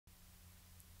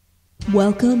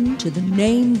Welcome to the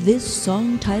Name This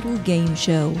Song Title game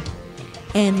show.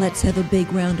 And let's have a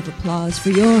big round of applause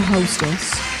for your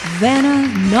hostess, Vanna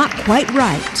Not Quite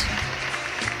Right.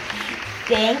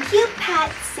 Thank you,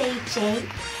 Pat CJ.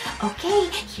 Okay,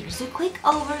 here's a quick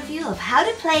overview of how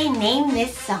to play Name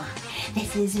This Song.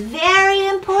 This is very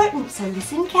important, so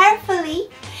listen carefully.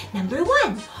 Number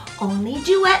 1, only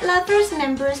Duet Lovers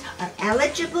members are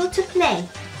eligible to play.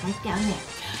 Right down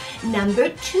there. Number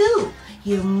 2,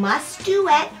 you must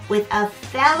duet with a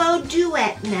fellow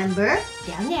Duet member,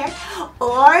 down there,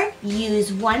 or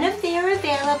use one of their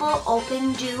available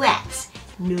open duets.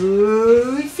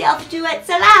 No self-duets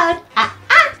allowed.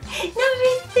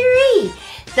 Number 3,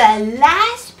 the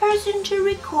last person to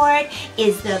record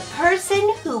is the person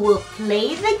who will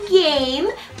play the game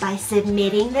by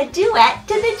submitting the duet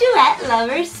to the Duet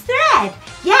Lovers thread.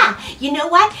 Yeah, you know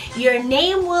what? Your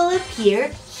name will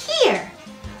appear here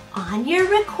on your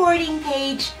recording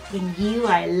page when you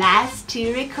are last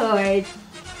to record.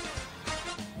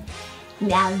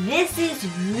 Now this is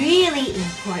really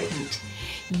important.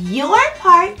 Your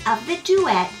part of the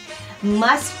duet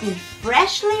must be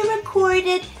freshly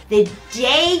recorded the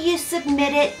day you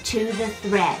submit it to the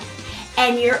thread.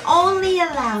 And you're only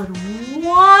allowed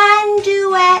 1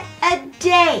 duet a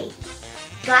day.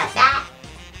 Got that?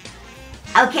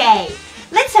 Okay,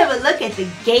 let's have a look at the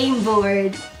game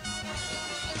board.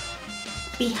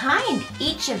 Behind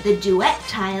each of the duet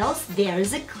tiles,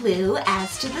 there's a clue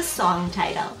as to the song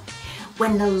title.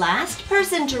 When the last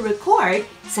person to record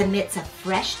submits a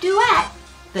fresh duet,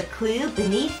 the clue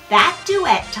beneath that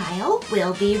duet tile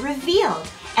will be revealed,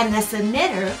 and the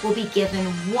submitter will be given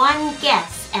 1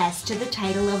 guess as to the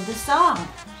title of the song.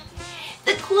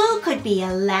 The clue could be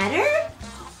a letter,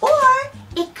 or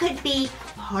it could be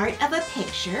part of a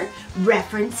picture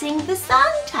referencing the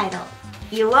song title.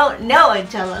 You won't know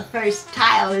until the first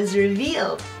tile is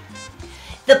revealed.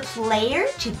 The player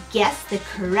to guess the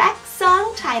correct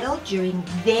song title during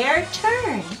their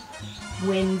turn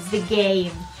wins the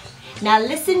game. Now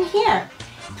listen here.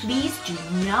 Please do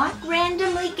not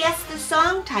randomly guess the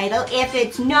song title if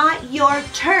it's not your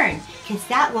turn, because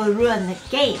that will ruin the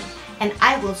game, and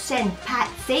I will send Pat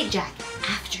Sajak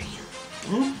after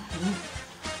you.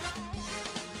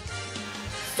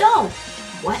 So,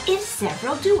 what if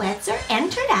several duets are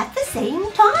entered at the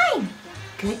same time?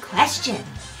 Good question.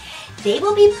 They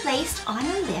will be placed on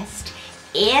a list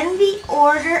in the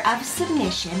order of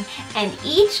submission, and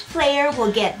each player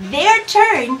will get their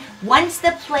turn once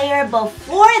the player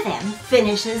before them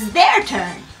finishes their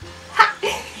turn.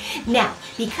 Now,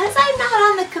 because I'm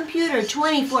not on the computer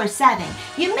 24/7,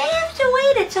 you may have to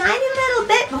wait a tiny little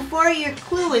bit before your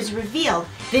clue is revealed.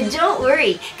 But don't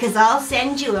worry, because I'll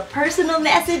send you a personal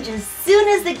message as soon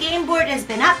as the game board has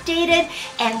been updated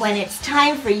and when it's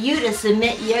time for you to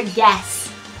submit your guess.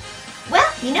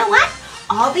 Well, you know what?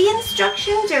 All the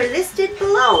instructions are listed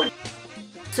below,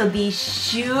 so be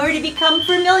sure to become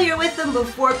familiar with them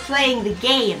before playing the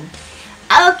game.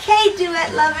 Okay,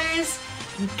 Duet Lovers,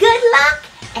 good luck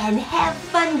and have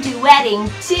fun duetting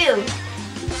too.